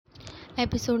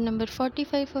Episode number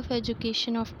 45 of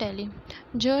Education of Tally.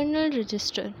 Journal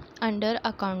Register under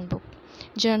Account Book.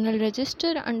 Journal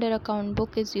Register under Account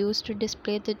Book is used to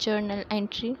display the journal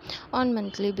entry on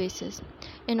monthly basis.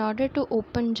 In order to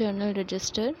open Journal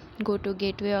Register, go to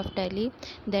Gateway of Tally,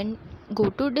 then go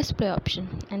to Display option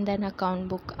and then Account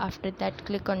Book. After that,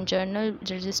 click on Journal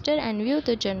Register and view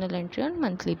the journal entry on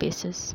monthly basis.